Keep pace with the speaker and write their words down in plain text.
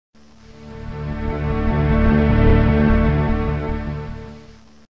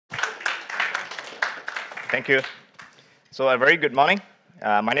Thank you. So a very good morning.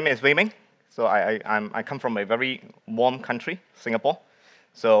 My name is Wei-Meng. So I come from a very warm country, Singapore.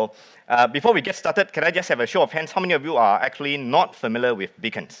 So before we get started, can I just have a show of hands? How many of you are actually not familiar with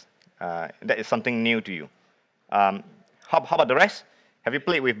beacons? That is something new to you. How about the rest? Have you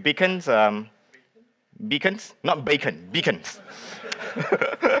played with beacons? Beacons? Not bacon, beacons.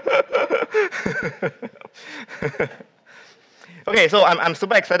 Okay, so I'm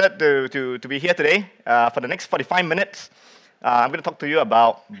super excited to be here today. For the next 45 minutes, I'm going to talk to you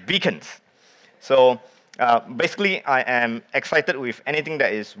about beacons. So basically, I am excited with anything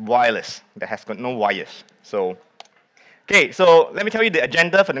that is wireless, that has got no wires. So, okay, so let me tell you the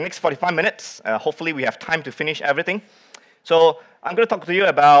agenda for the next 45 minutes. Hopefully, we have time to finish everything. So I'm going to talk to you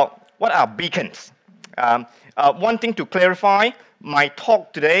about what are beacons. One thing to clarify, my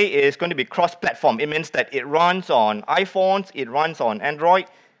talk today is going to be cross-platform. It means that it runs on iPhones, it runs on Android.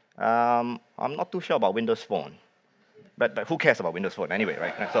 I'm not too sure about Windows Phone, but who cares about Windows Phone anyway,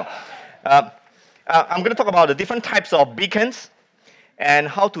 right? So I'm going to talk about the different types of beacons and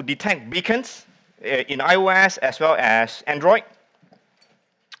how to detect beacons in iOS as well as Android.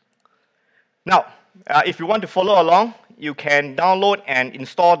 Now, if you want to follow along, you can download and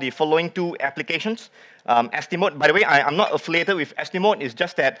install the following two applications. Eddystone, by the way, I'm not affiliated with Eddystone. It's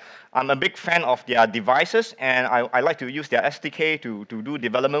just that I'm a big fan of their devices, and I like to use their SDK to do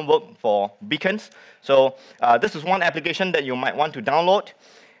development work for beacons. So this is one application that you might want to download.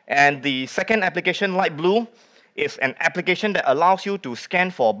 And the second application, Light Blue, is an application that allows you to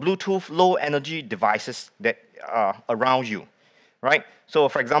scan for Bluetooth low-energy devices that are around you. Right? So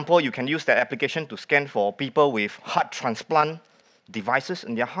for example, you can use that application to scan for people with heart transplant devices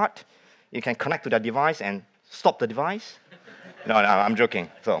in their heart. You can connect to that device and stop the device. No, I'm joking.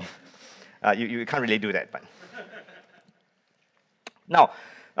 So you can't really do that. But now,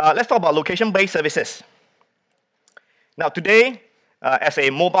 let's talk about location-based services. Now today, as a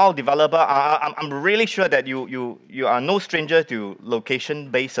mobile developer, I'm really sure that you are no stranger to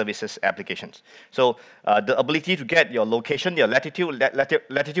location-based services applications. So the ability to get your location, your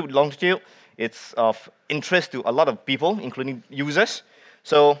latitude, longitude, it's of interest to a lot of people, including users.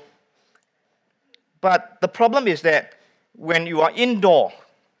 So, but the problem is that when you are indoor,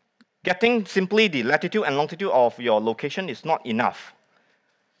 getting simply the latitude and longitude of your location is not enough.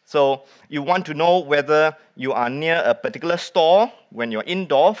 So you want to know whether you are near a particular store when you're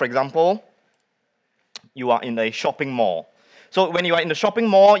indoor. For example, you are in a shopping mall. So when you are in the shopping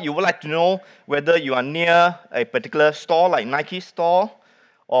mall, you would like to know whether you are near a particular store, like Nike store,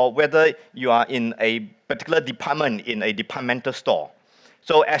 or whether you are in a particular department in a departmental store.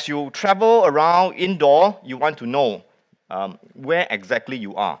 So as you travel around indoor, you want to know where exactly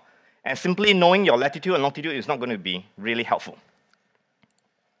you are. And simply knowing your latitude and longitude is not going to be really helpful.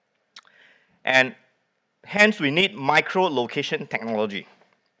 And hence, we need micro-location technology.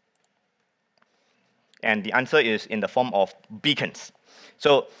 And the answer is in the form of beacons.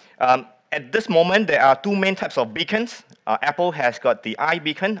 So at this moment, there are two main types of beacons. Apple has got the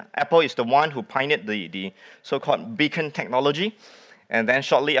iBeacon. Apple is the one who pioneered the so-called beacon technology. And then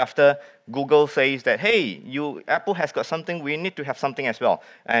shortly after, Google says that, hey, Apple has got something, we need to have something as well.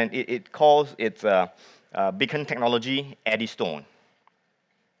 And it calls its beacon technology Eddystone.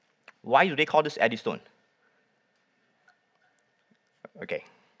 Why do they call this Eddystone? Okay.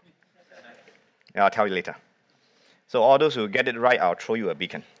 I'll tell you later. So all those who get it right, I'll throw you a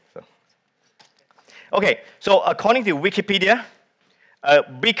beacon. Okay, so according to Wikipedia,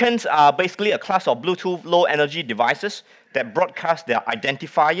 beacons are basically a class of Bluetooth low-energy devices that broadcast their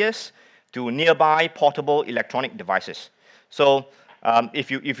identifiers to nearby portable electronic devices. So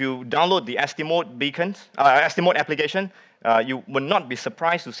if you download the Eddystone beacons, Eddystone application, you will not be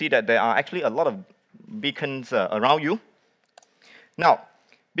surprised to see that there are actually a lot of beacons around you. Now,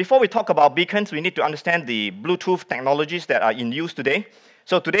 before we talk about beacons, we need to understand the Bluetooth technologies that are in use today.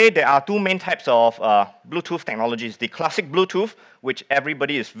 So today, there are two main types of Bluetooth technologies. The classic Bluetooth, which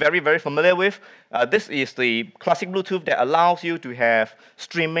everybody is very, very familiar with. This is the classic Bluetooth that allows you to have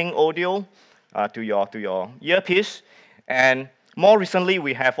streaming audio to your earpiece. And more recently,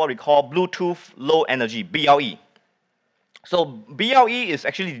 we have what we call Bluetooth Low Energy, BLE. So BLE is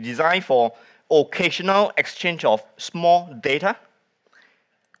actually designed for occasional exchange of small data.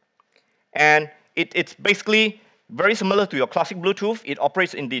 And it's basically very similar to your classic Bluetooth. It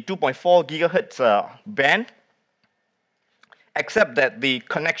operates in the 2.4 gigahertz band, except that the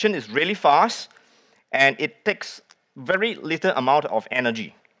connection is really fast, and it takes very little amount of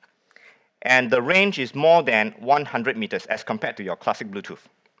energy. And the range is more than 100 meters as compared to your classic Bluetooth.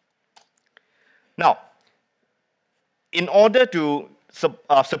 Now, in order to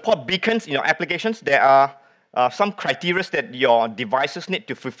support beacons in your applications, there are some criteria that your devices need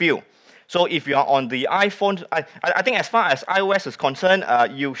to fulfill. So if you are on the iPhone, I think as far as iOS is concerned,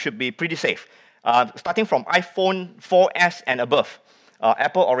 you should be pretty safe. Starting from iPhone 4S and above,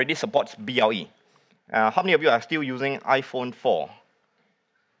 Apple already supports BLE. How many of you are still using iPhone 4?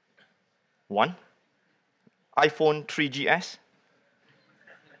 One? iPhone 3GS?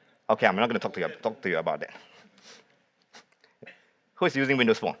 Okay, I'm not going to talk to you about that. Who is using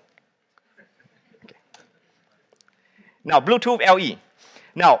Windows Phone? Okay. Now, Bluetooth LE.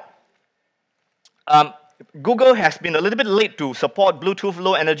 Now, Google has been a little bit late to support Bluetooth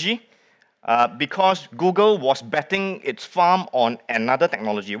Low Energy because Google was betting its farm on another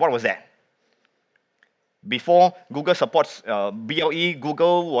technology. What was that? Before Google supports BLE,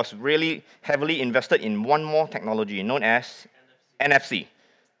 Google was really heavily invested in one more technology known as NFC.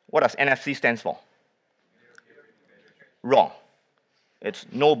 What does NFC stand for? Wrong. It's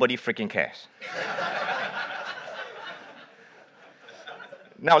nobody freaking cares.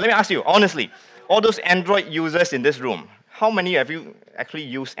 Now, let me ask you, honestly, all those Android users in this room, how many of you actually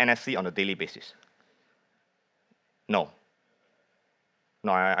use NFC on a daily basis? No.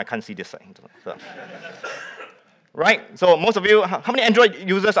 No, I can't see this side. So. Right? So most of you, how many Android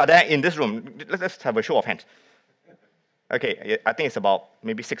users are there in this room? Let's have a show of hands. Okay, I think it's about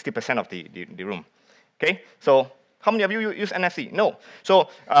maybe 60% of the room. Okay, so how many of you use NFC? No. So,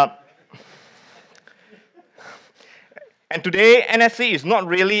 and today, NFC is not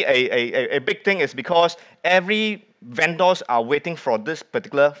really a big thing. It's because every vendors are waiting for this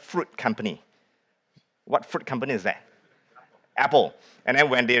particular fruit company. What fruit company is that? Apple. And then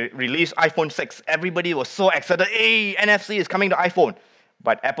when they released iPhone 6, everybody was so excited, hey, NFC is coming to iPhone.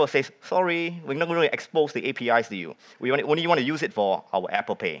 But Apple says, sorry, we're not going to expose the APIs to you. We only want to use it for our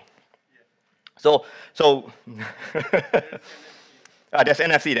Apple Pay. So there's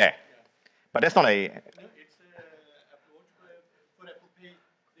NFC there. But that's not a...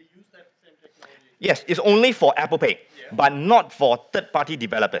 Yes, it's only for Apple Pay, but not for third-party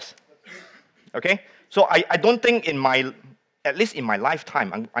developers. Okay? So I don't think at least in my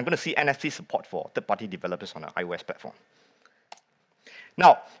lifetime, I'm going to see NFC support for third-party developers on an iOS platform.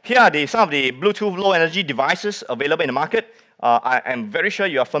 Now, here are some of the Bluetooth low-energy devices available in the market. I am very sure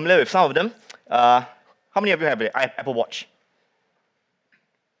you are familiar with some of them. How many of you have an Apple Watch?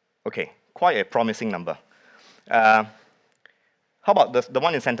 Okay, quite a promising number. How about the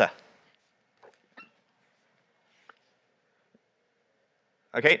one in center?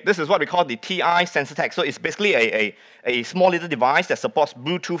 Okay, this is what we call the TI sensor tag. So it's basically a small little device that supports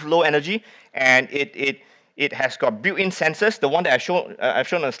Bluetooth low energy, and it has got built-in sensors. The one that I've shown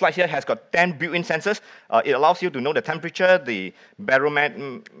on the slide here has got 10 built-in sensors. It allows you to know the temperature, the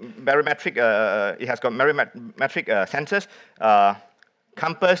barometric. It has got barometric sensors,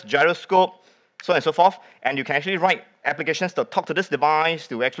 compass, gyroscope, so on and so forth. And you can actually write applications to talk to this device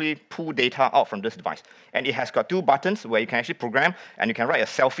to actually pull data out from this device. And it has got 2 buttons where you can actually program, and you can write a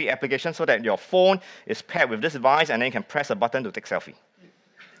selfie application so that your phone is paired with this device, and then you can press a button to take selfie.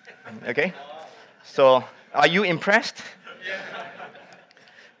 Okay? So, are you impressed?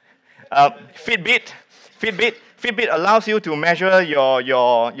 Fitbit allows you to measure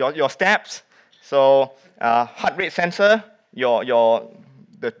your steps. So, heart rate sensor,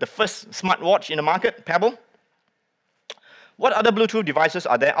 the first smartwatch in the market, Pebble. What other Bluetooth devices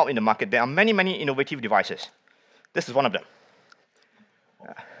are there out in the market? There are many, many innovative devices. This is one of them.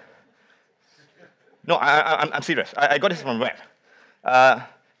 No, I'm serious. I got this from web.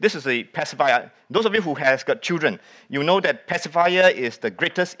 This is a pacifier. Those of you who has got children, you know that pacifier is the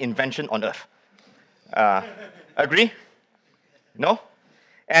greatest invention on earth. Agree? No?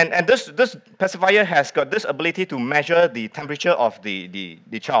 And this pacifier has got this ability to measure the temperature of the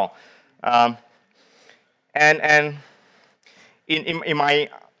child. And in my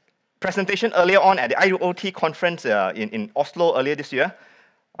presentation earlier on at the IoT conference in Oslo earlier this year,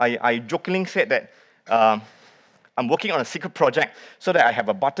 I jokingly said that I'm working on a secret project so that I have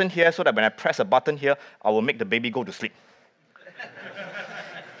a button here, so that when I press a button here, I will make the baby go to sleep.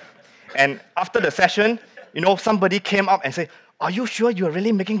 And after the session, you know, somebody came up and said, are you sure you're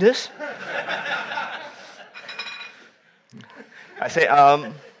really making this? I said,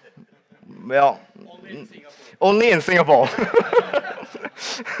 well, only in Singapore.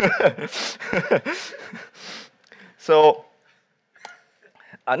 So,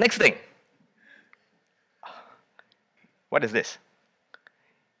 next thing. What is this?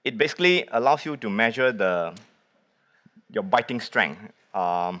 It basically allows you to measure your biting strength.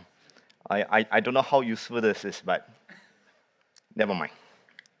 I don't know how useful this is, but never mind.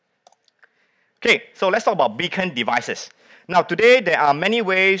 Okay, so let's talk about beacon devices. Now, today, there are many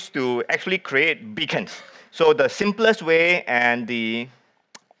ways to actually create beacons. So the simplest way and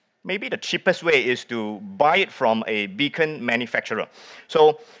maybe the cheapest way is to buy it from a beacon manufacturer.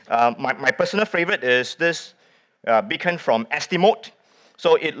 So my personal favorite is this beacon from Eddystone.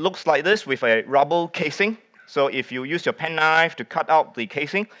 So it looks like this with a rubber casing. So if you use your penknife to cut out the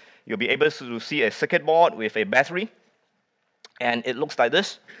casing, you'll be able to see a circuit board with a battery. And it looks like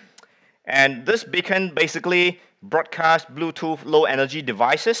this. And this beacon basically broadcasts Bluetooth low energy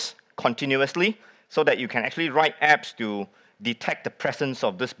devices continuously so that you can actually write apps to detect the presence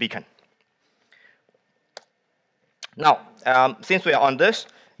of this beacon. Now, since we are on this,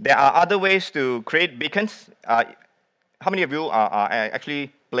 there are other ways to create beacons. How many of you are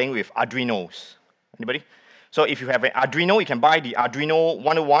actually playing with Arduinos? Anybody? So if you have an Arduino, you can buy the Arduino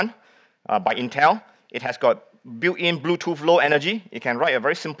 101 by Intel. It has got built-in Bluetooth low energy. You can write a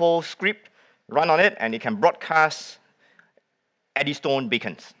very simple script, run on it, and it can broadcast Eddystone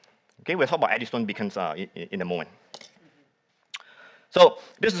beacons. Okay, we'll talk about Eddystone beacons in a moment. So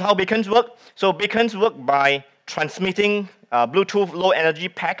this is how beacons work. So beacons work by transmitting Bluetooth low energy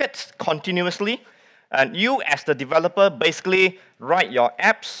packets continuously. And you, as the developer, basically write your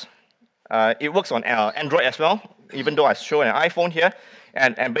apps. It works on Android as well, even though I show an iPhone here.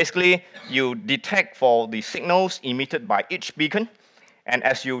 And basically, you detect for the signals emitted by each beacon. And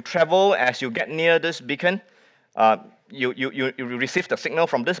as you travel, as you get near this beacon, you receive the signal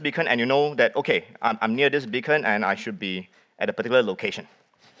from this beacon, and you know that, okay, I'm near this beacon, and I should be at a particular location.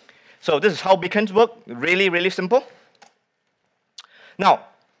 So this is how beacons work. Really, really simple. Now,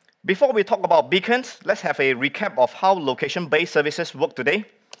 before we talk about beacons, let's have a recap of how location-based services work today.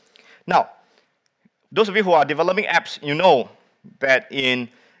 Now, those of you who are developing apps, you know that in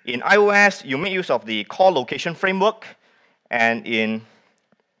iOS, you make use of the core location framework, and in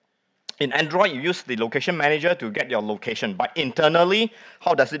Android, you use the location manager to get your location. But internally,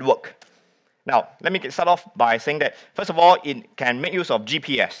 how does it work? Now, let me start off by saying that, first of all, it can make use of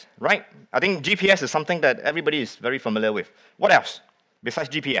GPS, right? I think GPS is something that everybody is very familiar with. What else besides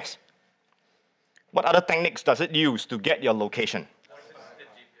GPS? What other techniques does it use to get your location?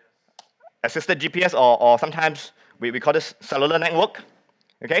 Assisted GPS, or sometimes we call this cellular network,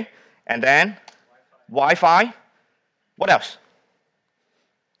 okay? And then Wi-Fi. What else?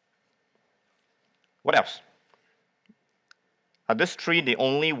 What else? Are these three the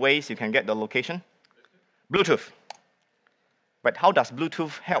only ways you can get the location? Bluetooth. But how does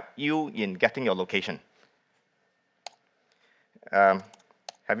Bluetooth help you in getting your location? Have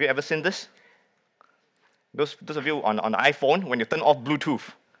you ever seen this? Those of you on iPhone, when you turn off Bluetooth,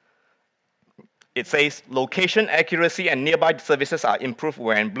 it says location accuracy and nearby services are improved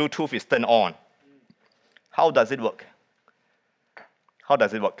when Bluetooth is turned on. How does it work? How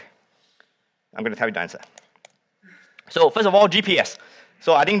does it work? I'm going to tell you the answer. So first of all, GPS.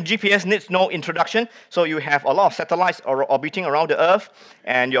 So I think GPS needs no introduction. So you have a lot of satellites orbiting around the Earth,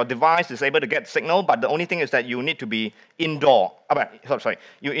 and your device is able to get signal, but the only thing is that you need to be indoor.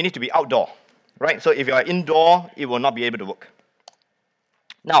 You need to be outdoor, right? So if you are indoor, it will not be able to work.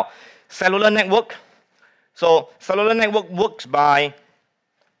 Now, cellular network. So cellular network works by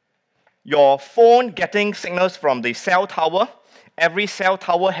your phone getting signals from the cell tower. Every cell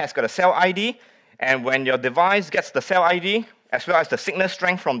tower has got a cell ID, and when your device gets the cell ID, as well as the signal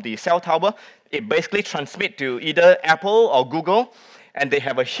strength from the cell tower, it basically transmits to either Apple or Google, and they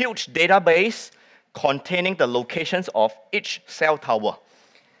have a huge database containing the locations of each cell tower.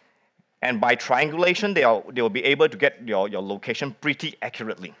 And by triangulation, they will be able to get your location pretty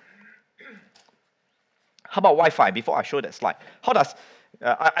accurately. How about Wi-Fi? Before I show that slide, how does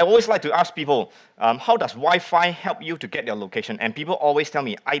I always like to ask people, how does Wi-Fi help you to get your location? And people always tell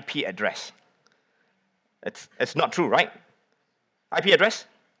me IP address. It's not true, right? IP address?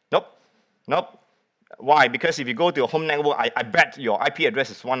 Nope. Nope. Why? Because if you go to your home network, I bet your IP address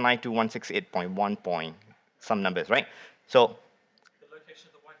is 192.168.1. some numbers, right? So the location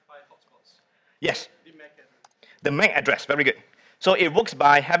of the Wi-Fi hotspots. Yes. The MAC address. The MAC address, very good. So it works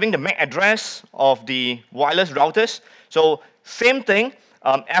by having the MAC address of the wireless routers. So same thing,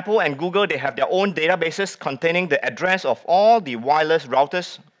 Apple and Google, they have their own databases containing the address of all the wireless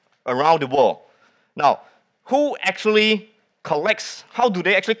routers around the world. Now, who actually collects, how do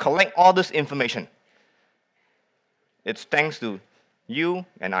they actually collect all this information? It's thanks to you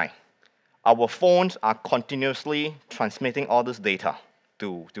and I. Our phones are continuously transmitting all this data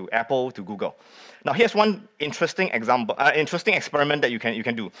to Apple, to Google. Now, here's one interesting example, interesting experiment that you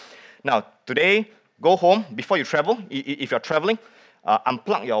can do. Now, today, go home before you travel. If you're traveling,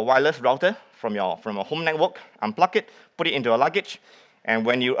 unplug your wireless router from a home network, unplug it, put it into your luggage, and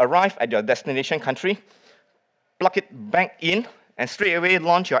when you arrive at your destination country, plug it back in, and straight away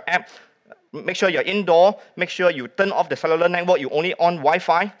launch your app. make sure you're indoor, make sure you turn off the cellular network, you only on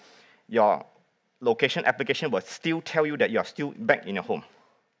Wi-Fi, your location application will still tell you that you're still back in your home.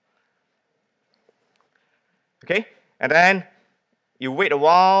 Okay? And then you wait a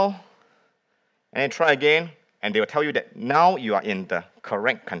while, and then try again, and they will tell you that now you are in the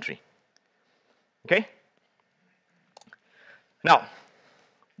correct country. Okay? Now,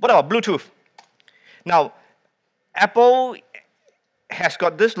 what about Bluetooth? Now, Apple has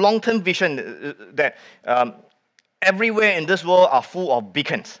got this long-term vision that everywhere in this world are full of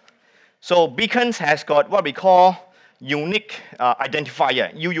beacons. So beacons has got what we call unique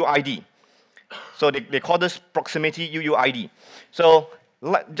identifier, UUID. So they call this proximity UUID. So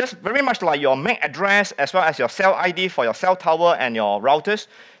just very much like your MAC address as well as your cell ID for your cell tower and your routers,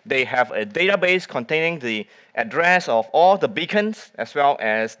 they have a database containing the address of all the beacons as well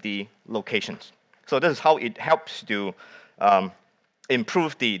as the locations. So this is how it helps to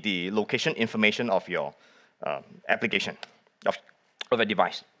improve the location information of your application, of a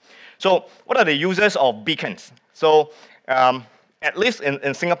device. So what are the users of beacons? So at least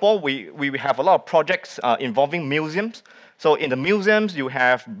in Singapore, we have a lot of projects involving museums. So in the museums, you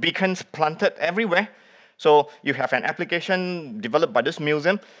have beacons planted everywhere. So you have an application developed by this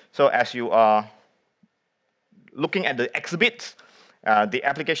museum. So as you are looking at the exhibits, the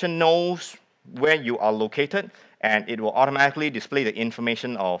application knows where you are located, and it will automatically display the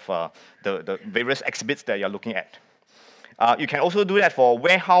information of the various exhibits that you're looking at. You can also do that for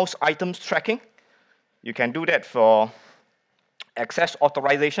warehouse items tracking. You can do that for access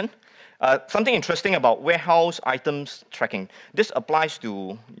authorization. Something interesting about warehouse items tracking. This applies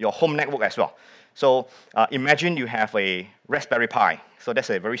to your home network as well. So imagine you have a Raspberry Pi. So that's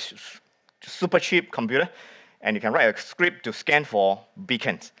a very super cheap computer, and you can write a script to scan for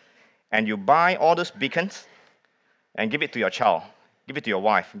beacons. And you buy all those beacons and give it to your child, give it to your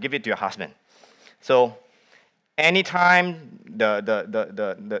wife, give it to your husband. So anytime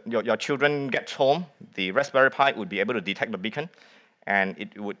your children gets home, the Raspberry Pi would be able to detect the beacon, and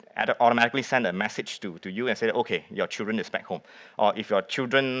it would automatically send a message to you and say, okay, your children is back home. Or if your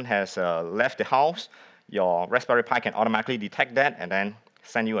children has left the house, your Raspberry Pi can automatically detect that and then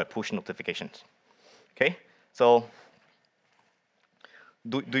send you a push notifications. Okay, so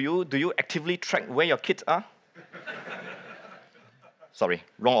do you actively track where your kids are? Sorry,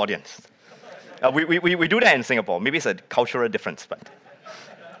 wrong audience. We do that in Singapore. Maybe it's a cultural difference, but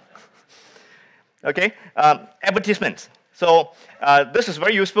okay. Advertisements. So this is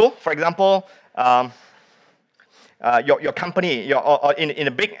very useful. For example, your company, or in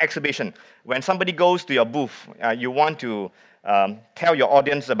a big exhibition, when somebody goes to your booth, you want to tell your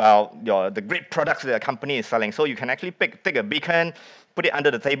audience about the great products that the company is selling. So you can actually take a beacon, put it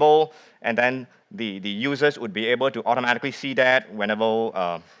under the table, and then the users would be able to automatically see that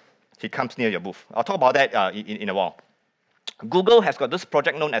whenever he comes near your booth. I'll talk about that in a while. Google has got this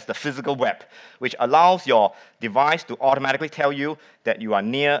project known as the physical web, which allows your device to automatically tell you that you are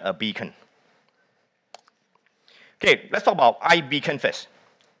near a beacon. Okay, let's talk about iBeacon first.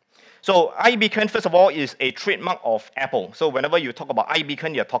 So iBeacon, first of all, is a trademark of Apple. So whenever you talk about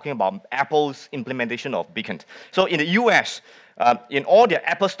iBeacon, you're talking about Apple's implementation of beacons. So in the US, in all their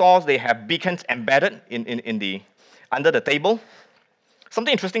Apple stores, they have beacons embedded under the table.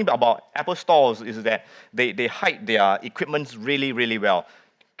 Something interesting about Apple stores is that they hide their equipment really, really well.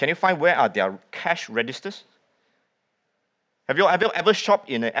 Can you find where are their cash registers? Have you ever shopped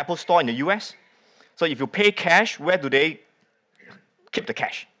in an Apple store in the US? So if you pay cash, where do they keep the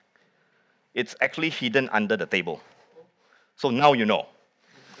cash? It's actually hidden under the table. So now you know.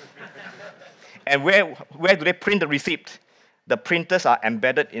 And where do they print the receipt? The printers are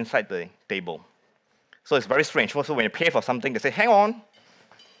embedded inside the table. So it's very strange. Also, when you pay for something, they say, hang on,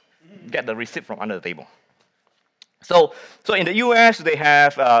 get the receipt from under the table. So in the US, they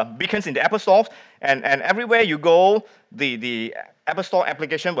have beacons in the Apple stores, and everywhere you go, the Apple Store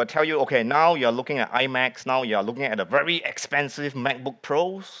application will tell you, okay, now you're looking at iMacs, now you're looking at a very expensive MacBook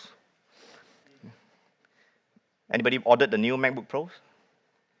Pros. Anybody ordered the new MacBook Pros?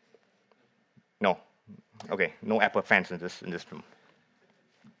 No. Okay, no Apple fans in this room.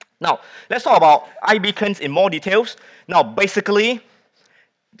 Now, let's talk about iBeacons in more details. Now, basically,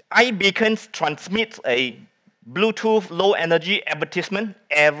 iBeacons transmits a Bluetooth low energy advertisement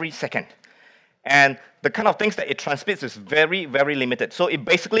every second. And the kind of things that it transmits is very, very limited. So it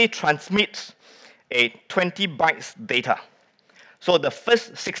basically transmits a 20 bytes data. So the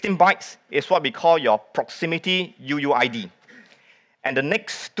first 16 bytes is what we call your proximity UUID. And the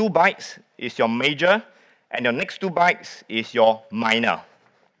next 2 bytes is your major, and your next 2 bytes is your minor.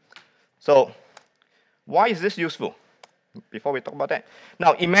 So why is this useful? before we talk about that.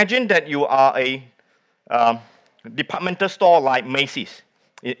 Now, imagine that you are a um, departmental store like Macy's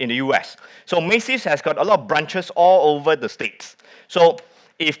in the US. So Macy's has got a lot of branches all over the states. So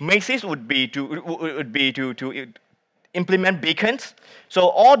if Macy's would be to implement beacons, so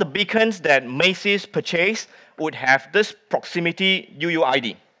all the beacons that Macy's purchase would have this proximity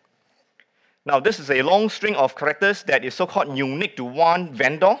UUID. Now, this is a long string of characters that is so-called unique to one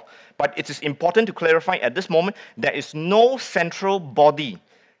vendor, but it is important to clarify at this moment there is no central body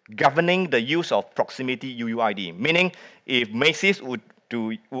governing the use of proximity UUID. Meaning, if Macy's would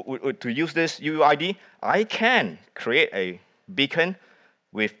to use this UUID, I can create a beacon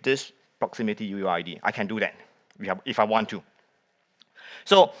with this proximity UUID. I can do that if I want to.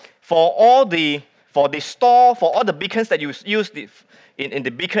 So for all the beacons that you use in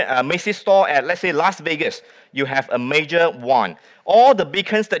the beacon Macy's store at, let's say, Las Vegas, you have a major 1. All the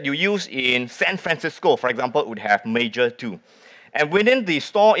beacons that you use in San Francisco, for example, would have major 2. And within the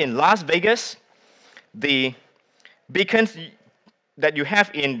store in Las Vegas, the beacons that you have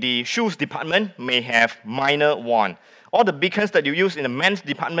in the shoes department may have minor 1. All the beacons that you use in the men's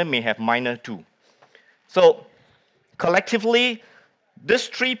department may have minor 2. So collectively, these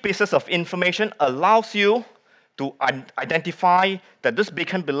 3 pieces of information allows you to identify that this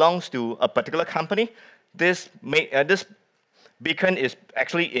beacon belongs to a particular company. This beacon is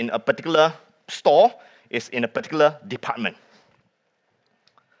actually in a particular store, is in a particular department.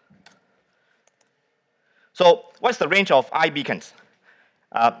 So what's the range of iBeacons?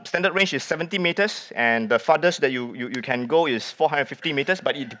 Standard range is 70 meters, and the farthest that you can go is 450 meters,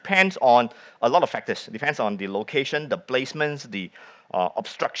 but it depends on a lot of factors. It depends on the location, the placements, the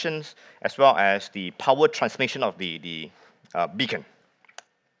obstructions, as well as the power transmission of the beacon.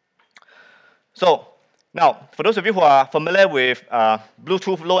 So now, for those of you who are familiar with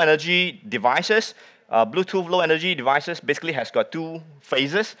Bluetooth low energy devices, Bluetooth low energy devices basically has got 2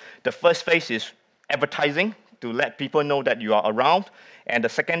 phases. The first phase is advertising to let people know that you are around. And the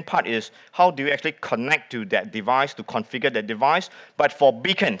second part is how do you actually connect to that device, to configure that device. But for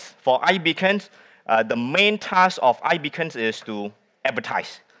beacons, for iBeacons, the main task of iBeacons is to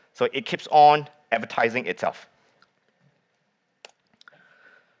advertise. So it keeps on advertising itself.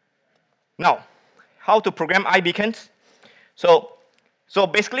 Now, how to program iBeacons? So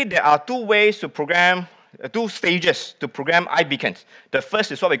basically, there are 2 ways to program, 2 stages to program iBeacons. The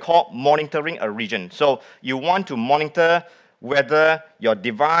first is what we call monitoring a region. So you want to monitor whether your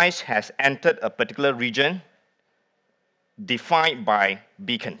device has entered a particular region defined by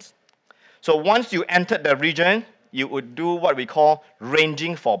beacons. So once you entered the region, you would do what we call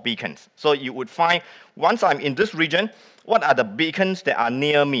ranging for beacons. So you would find, once I'm in this region, what are the beacons that are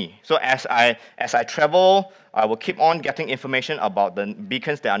near me? So as I travel, I will keep on getting information about the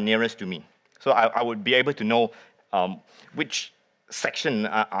beacons that are nearest to me. So I would be able to know which section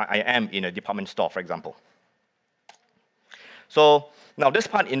I am in a department store, for example. So now this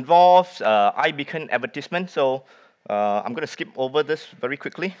part involves iBeacon advertisement. So I'm going to skip over this very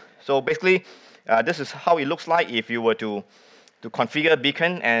quickly. So basically, this is how it looks like if you were to configure a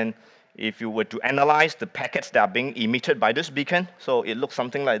beacon and if you were to analyze the packets that are being emitted by this beacon. So it looks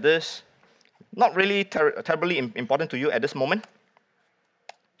something like this. Not really terribly important to you at this moment.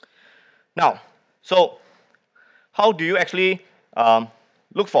 Now, so how do you actually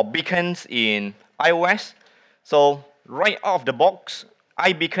look for beacons in iOS? So right out of the box,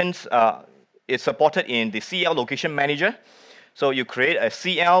 iBeacons is supported in the CL Location Manager. So you create a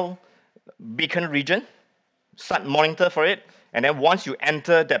CL beacon region, start monitor for it, and then once you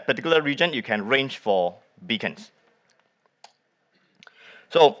enter that particular region, you can range for beacons.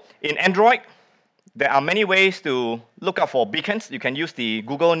 So in Android, there are many ways to look out for beacons. You can use the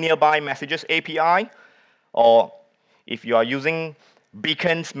Google Nearby Messages API, or if you are using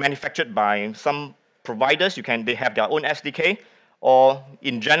beacons manufactured by some providers, they have their own SDK, or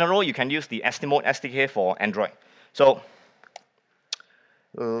in general, you can use the Eddystone SDK for Android. So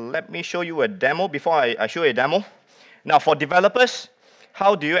let me show you a demo before I show you a demo. Now, for developers,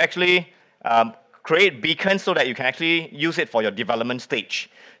 how do you actually create beacons so that you can actually use it for your development stage?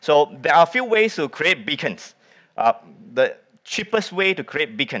 So there are a few ways to create beacons. The cheapest way to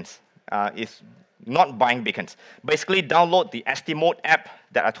create beacons is not buying beacons. Basically, download the Eddystone app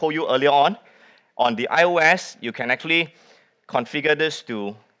that I told you earlier on. On the iOS, you can actually configure this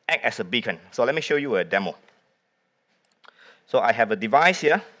to act as a beacon. So let me show you a demo. So I have a device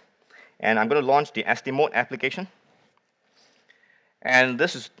here, and I'm going to launch the Eddystone application. And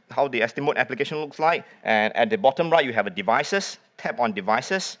this is how the Eddystone application looks like. And at the bottom right, you have a devices. Tap on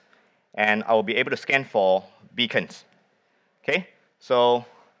devices, and I will be able to scan for beacons. Okay, so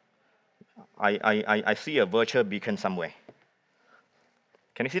I see a virtual beacon somewhere.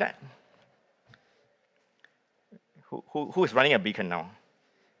 Can you see that? Who is running a beacon now?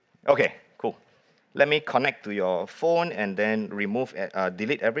 Okay, cool. Let me connect to your phone and then remove,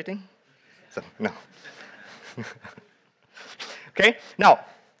 delete everything. So, no. Okay, now,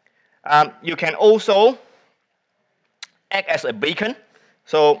 you can also act as a beacon.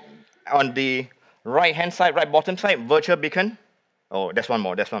 So on the right-hand side, right bottom side, virtual beacon. Oh, there's one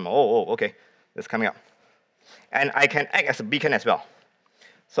more, there's one more. Oh, okay, it's coming up. And I can act as a beacon as well.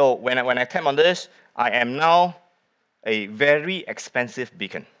 So when I tap on this, I am now a very expensive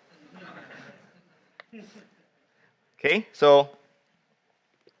beacon. Okay, so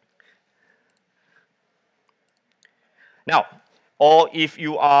now, or if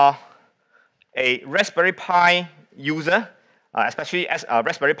you are a Raspberry Pi user, especially as a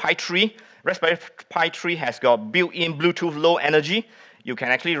Raspberry Pi 3, Raspberry Pi 3 has got built-in Bluetooth low energy. You can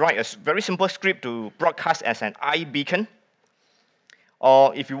actually write a very simple script to broadcast as an iBeacon.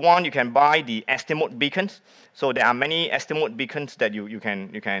 Or if you want, you can buy the Eddystone beacons. So there are many Eddystone beacons that you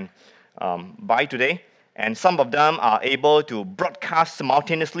can buy today. And some of them are able to broadcast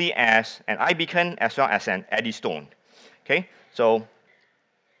simultaneously as an iBeacon as well as an Eddystone. Okay, so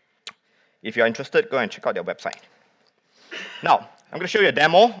if you're interested, go and check out their website. Now, I'm going to show you a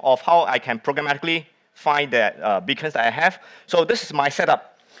demo of how I can programmatically find the beacons that I have. So this is my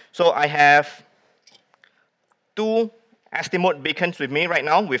setup. So I have two Eddystone beacons with me right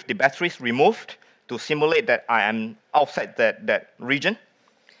now with the batteries removed to simulate that I am outside that region.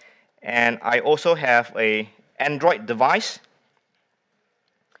 And I also have an Android device.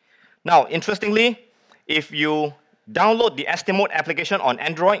 Now, interestingly, if you download the Eddystone application on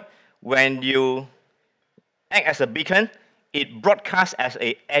Android, when you act as a beacon, it broadcasts as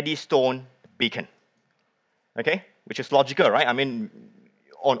a Eddystone beacon. Okay, which is logical, right? I mean,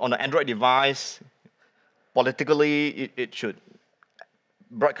 on an Android device, politically, it should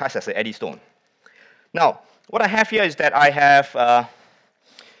broadcast as an Eddystone. Now, what I have here is that I have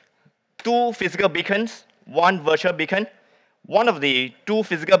two physical beacons, one virtual beacon. One of the two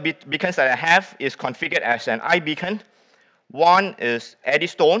physical beacons that I have is configured as an iBeacon. One is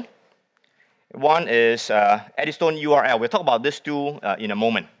Eddystone. One is Eddystone URL. We'll talk about these two in a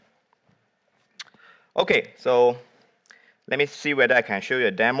moment. Okay, so let me see whether I can show you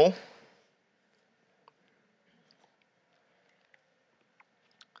a demo.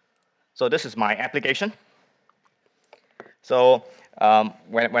 So this is my application. So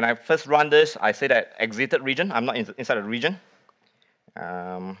when I first run this, I say that exited region. I'm not inside the region.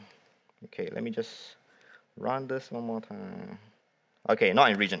 Okay, let me just run this one more time. Okay,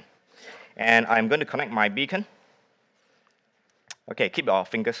 not in region. And I'm going to connect my beacon. Okay, keep your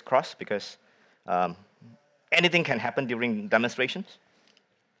fingers crossed because anything can happen during demonstrations.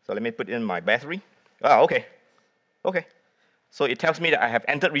 So let me put in my battery. Oh, okay. Okay. So it tells me that I have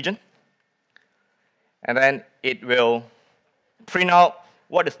entered region. And then it will print out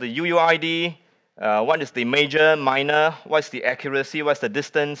what is the UUID, what is the major, minor, what's the accuracy, what's the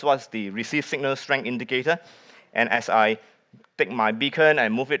distance, what's the received signal strength indicator. And as I take my beacon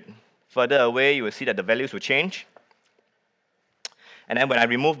and move it further away, you will see that the values will change. And then when I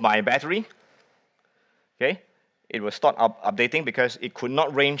remove my battery, okay, it will start updating because it could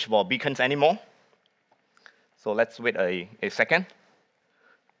not range for beacons anymore. So let's wait a second.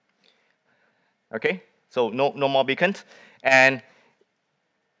 Okay, so no more beacons. And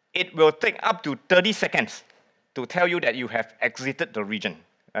it will take up to 30 seconds to tell you that you have exited the region.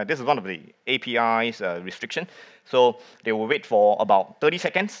 This is one of the API's restriction. So they will wait for about 30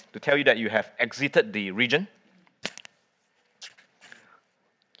 seconds to tell you that you have exited the region.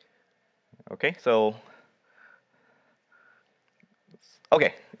 Okay, so,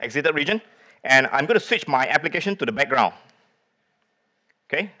 okay, exited region. And I'm going to switch my application to the background.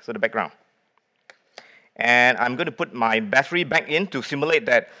 Okay, so the background. And I'm going to put my battery back in to simulate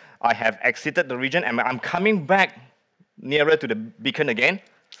that I have exited the region and I'm coming back nearer to the beacon again.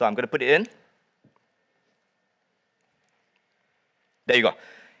 So I'm going to put it in. There you go.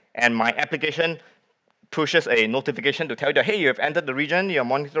 And my application pushes a notification to tell you that, hey, you have entered the region, you're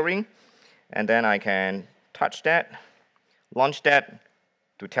monitoring. And then I can touch that, launch that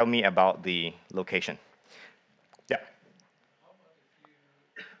to tell me about the location. Yeah.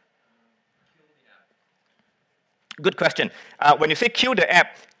 Good question. When you say kill the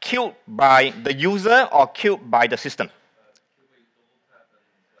app, killed by the user or killed by the system?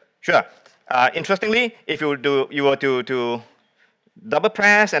 Sure. Interestingly, if you were to double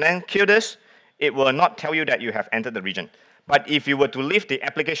press and then kill this, it will not tell you that you have entered the region. But if you were to leave the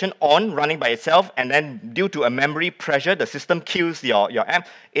application on, running by itself, and then due to a memory pressure, the system kills your app,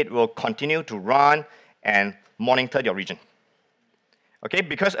 it will continue to run and monitor your region. Okay,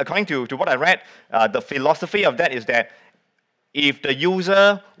 because according to what I read, the philosophy of that is that if the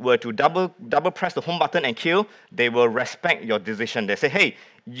user were to double press the home button and kill, they will respect your decision. They say, hey,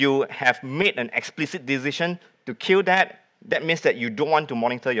 you have made an explicit decision to kill that. That means that you don't want to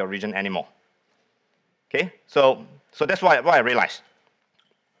monitor your region anymore. Okay, so that's what I realized.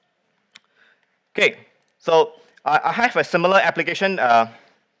 Okay, so I have a similar application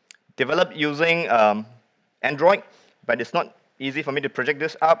developed using Android, but it's not easy for me to project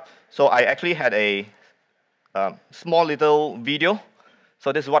this up. So I actually had a small little video.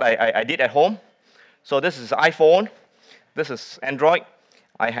 So this is what I did at home. So this is iPhone. This is Android.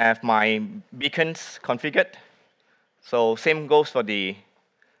 I have my beacons configured. So same goes for the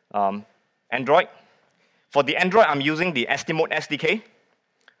Android. For the Android, I'm using the Eddystone SDK.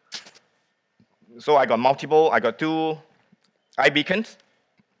 So I got two iBeacons.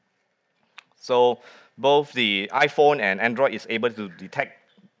 So both the iPhone and Android is able to detect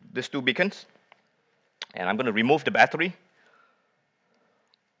these two beacons. And I'm going to remove the battery.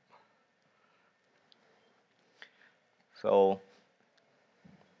 So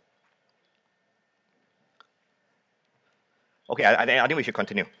okay, I think we should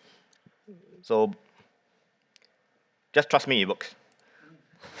continue. So just trust me, it works.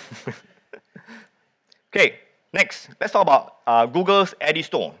 Okay, next, let's talk about Google's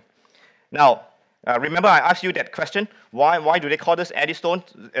Eddystone. Now, remember I asked you that question, why do they call this Eddystone?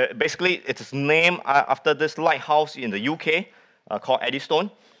 Basically, it's named after this lighthouse in the UK called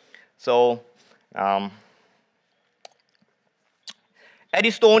Eddystone. So,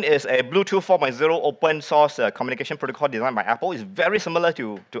 Eddystone is a Bluetooth 4.0 open source communication protocol designed by Apple. It's very similar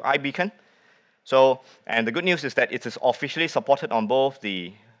to iBeacon. So, and the good news is that it is officially supported on both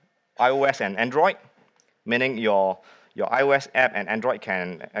the iOS and Android, meaning your iOS app and Android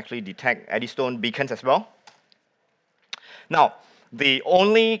can actually detect Eddystone beacons as well. Now, the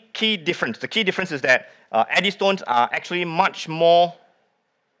key difference is that Eddystones are actually much more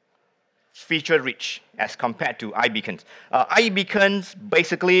feature-rich as compared to iBeacons. iBeacons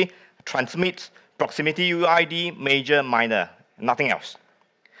basically transmits proximity UID, major, minor, nothing else.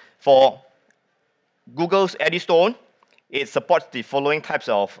 For Google's Eddystone, it supports the following types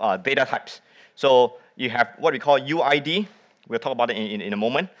of data types. So you have what we call UID. We'll talk about it in a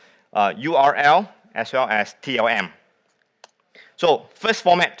moment. URL, as well as TLM. So first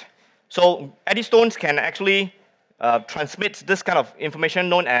format. So Eddystones can actually transmit this kind of information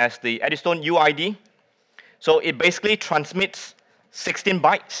known as the Eddystone UID. So it basically transmits 16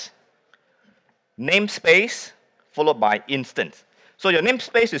 bytes, namespace, followed by instance. So your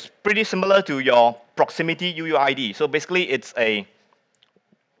namespace is pretty similar to your proximity UUID. So basically, it's a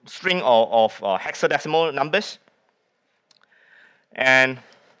string of hexadecimal numbers. And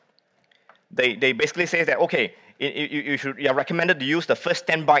they basically say that, okay, you're recommended to use the first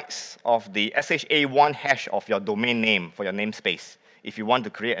 10 bytes of the SHA-1 hash of your domain name for your namespace if you want to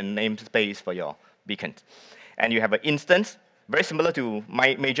create a namespace for your beacon. And you have an instance, very similar to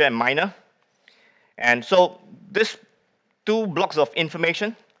major and minor. And so this two blocks of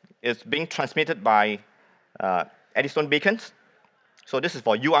information is being transmitted by Eddystone beacons. So this is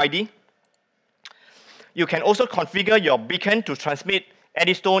for UID. You can also configure your beacon to transmit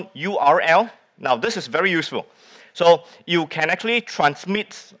Eddystone URL. Now this is very useful. So you can actually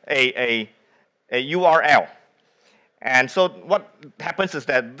transmit a URL. And so what happens is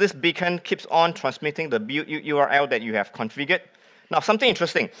that this beacon keeps on transmitting the URL that you have configured. Now something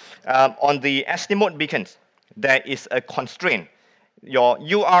interesting, on the Eddystone beacons, there is a constraint. Your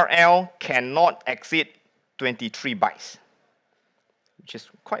URL cannot exceed 23 bytes, which is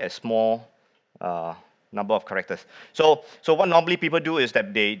quite a small number of characters. So what normally people do is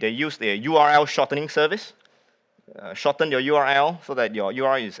that they use the URL shortening service, shorten your URL so that your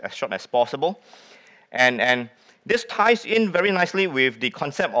URL is as short as possible. And this ties in very nicely with the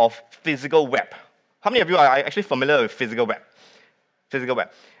concept of physical web. How many of you are actually familiar with physical web? Physical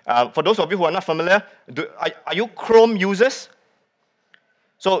web. For those of you who are not familiar, are you Chrome users?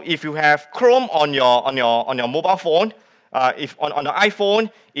 So if you have Chrome on your mobile phone, if on the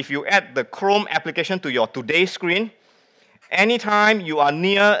iPhone, if you add the Chrome application to your Today screen, anytime you are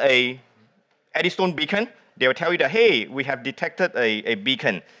near a Eddystone beacon, they will tell you that, hey, we have detected a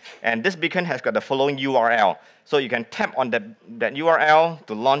beacon, and this beacon has got the following URL. So you can tap on that URL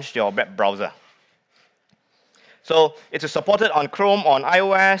to launch your web browser. So it is supported on Chrome, on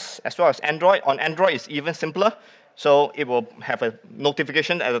iOS, as well as Android. On Android, it's even simpler. So it will have a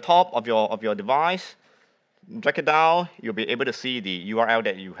notification at the top of your device. Drag it down, you'll be able to see the URL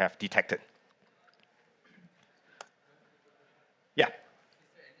that you have detected. Yeah.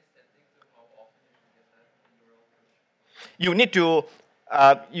 You need to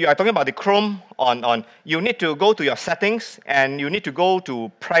you are talking about the Chrome you need to go to your settings and you need to go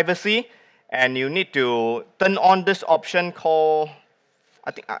to privacy and you need to turn on this option called,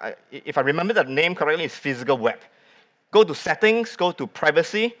 I think, if I remember the name correctly, it's physical web. Go to settings, go to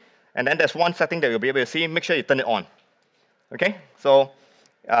privacy, and then there's one setting that you'll be able to see. Make sure you turn it on. Okay, so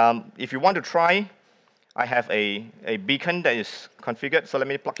if you want to try, I have a beacon that is configured. So let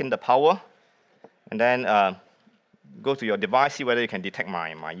me plug in the power, and then go to your device, see whether you can detect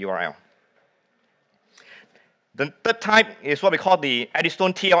my URL. The third type is what we call the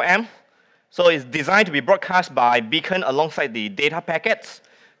Eddystone TLM. So it's designed to be broadcast by beacon alongside the data packets.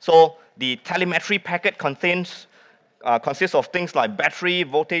 So the telemetry packet consists of things like battery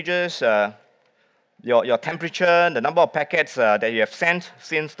voltages, your temperature, the number of packets that you have sent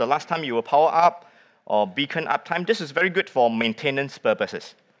since the last time you were powered up, or beacon uptime. This is very good for maintenance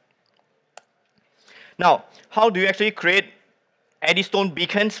purposes. Now, how do you actually create Eddystone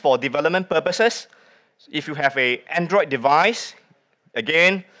beacons for development purposes? If you have an Android device,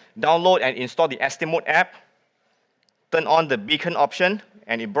 again, download and install the Eddystone app, turn on the beacon option,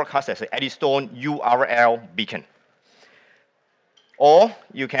 and it broadcasts as an Eddystone URL beacon. Or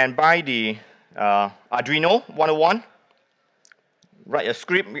you can buy the Arduino 101, write a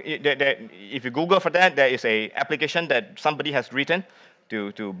script. If you Google for that, there is an application that somebody has written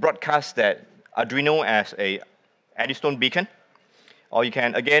to broadcast that Arduino as a Eddystone beacon. Or you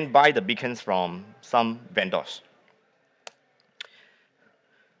can, again, buy the beacons from some vendors.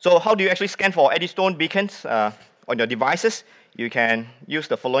 So how do you actually scan for Eddystone beacons on your devices? You can use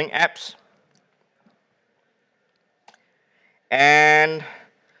the following apps. And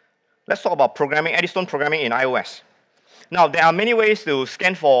let's talk about programming, Eddystone programming in iOS. Now, there are many ways to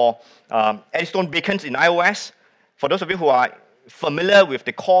scan for Eddystone beacons in iOS. For those of you who are familiar with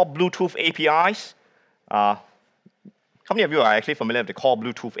the core Bluetooth APIs, how many of you are actually familiar with the core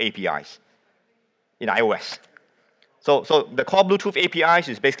Bluetooth APIs in iOS? So the core Bluetooth APIs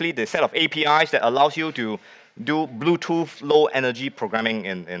is basically the set of APIs that allows you to do Bluetooth low energy programming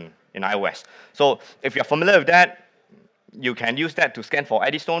in iOS. So if you're familiar with that, you can use that to scan for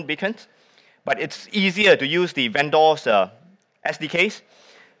Eddystone beacons. But it's easier to use the vendor's SDKs.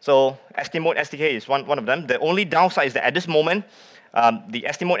 So Eddystone SDK is one of them. The only downside is that at this moment, the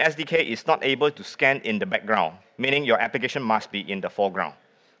Eddystone SDK is not able to scan in the background, meaning your application must be in the foreground.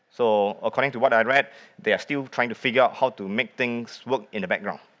 So according to what I read, they are still trying to figure out how to make things work in the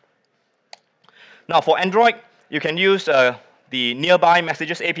background. Now for Android, you can use the Nearby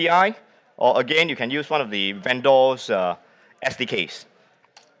Messages API, or again, you can use one of the vendors' SDKs.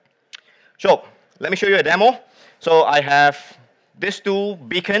 So let me show you a demo. So I have these two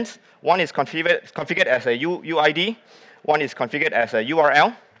beacons. One is configured as a UID. One is configured as a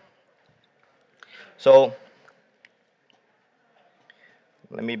URL. So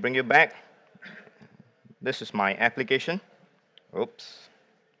let me bring you back. This is my application. Oops.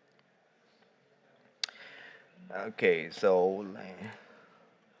 Okay, so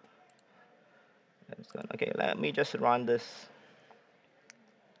okay, let me just run this.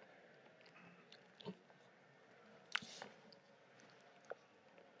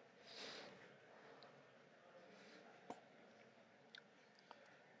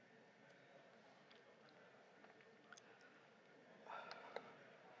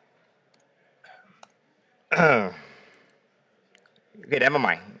 Okay, never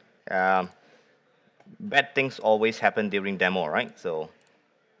mind. Bad things always happen during demo, right? So,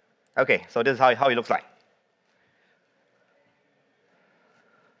 okay, so this is how it looks like.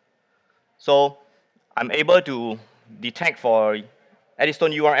 So, I'm able to detect for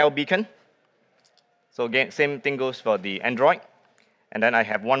Eddystone URL beacon. So again, same thing goes for the Android. And then I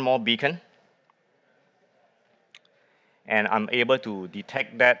have one more beacon. And I'm able to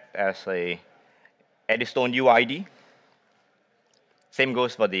detect that as a Eddystone UID. Same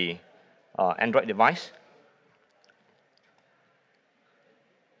goes for the Android device.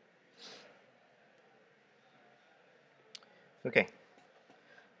 Okay.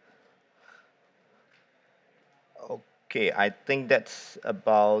 Okay, I think that's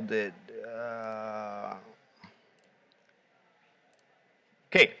about it.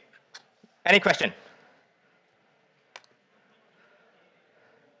 Okay, any question?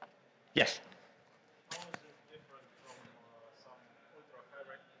 Yes. How is it different from some ultra-high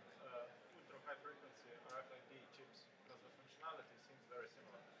frequency RFID chips? Because the functionality seems very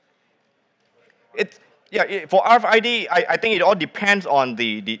similar. For RFID, I think it all depends on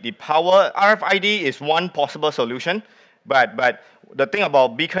the power. RFID is one possible solution, but the thing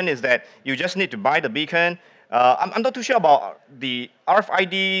about beacon is that you just need to buy the beacon. I'm not too sure about the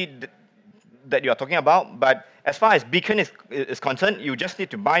RFID that you are talking about, but as far as beacon is concerned, you just need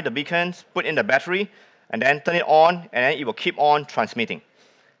to buy the beacons, put in the battery, and then turn it on, and then it will keep on transmitting.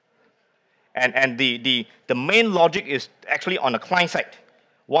 And the main logic is actually on the client side.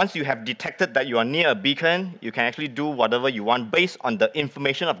 Once you have detected that you are near a beacon, you can actually do whatever you want based on the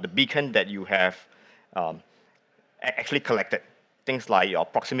information of the beacon that you have actually collected. Things like your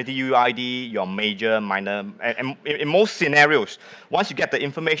proximity UID, your major, minor, and in most scenarios, once you get the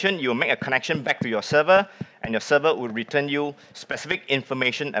information, you'll make a connection back to your server, and your server will return you specific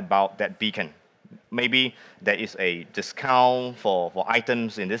information about that beacon. Maybe there is a discount for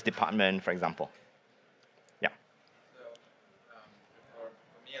items in this department, for example. Yeah. So, for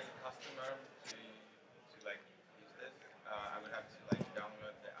me as a customer to like use this, I would have to like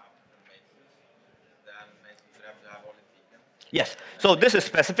download the app from Mason. Then Mason would have to have all the beacons. Yes. So this is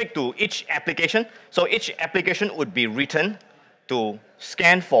specific to each application. So each application would be written to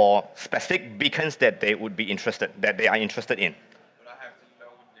scan for specific beacons that they are interested in. But I have to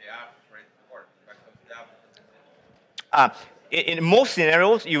load the app for it to work. If I close the app, In most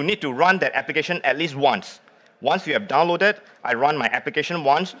scenarios, you need to run that application at least once. Once you have downloaded, I run my application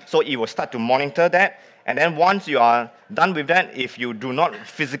once, so it will start to monitor that. And then once you are done with that, if you do not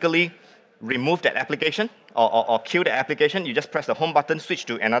physically remove that application or kill the application, you just press the home button, switch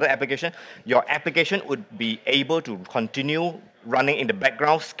to another application, your application would be able to continue running in the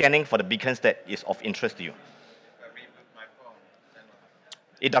background, scanning for the beacons that is of interest to you. if I reboot my phone, then what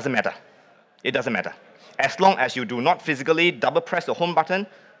happens? It doesn't matter. It doesn't matter. As long as you do not physically double press the home button,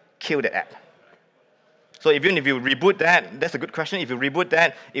 kill the app. So even if you reboot that, that's a good question. If you reboot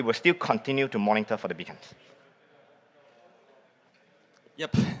that, it will still continue to monitor for the beacons.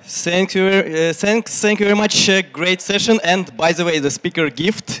 Yep. Thank you very much. Great session. And by the way, the speaker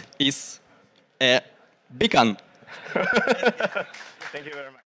gift is a beacon. Thank you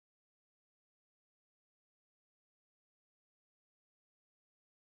very much.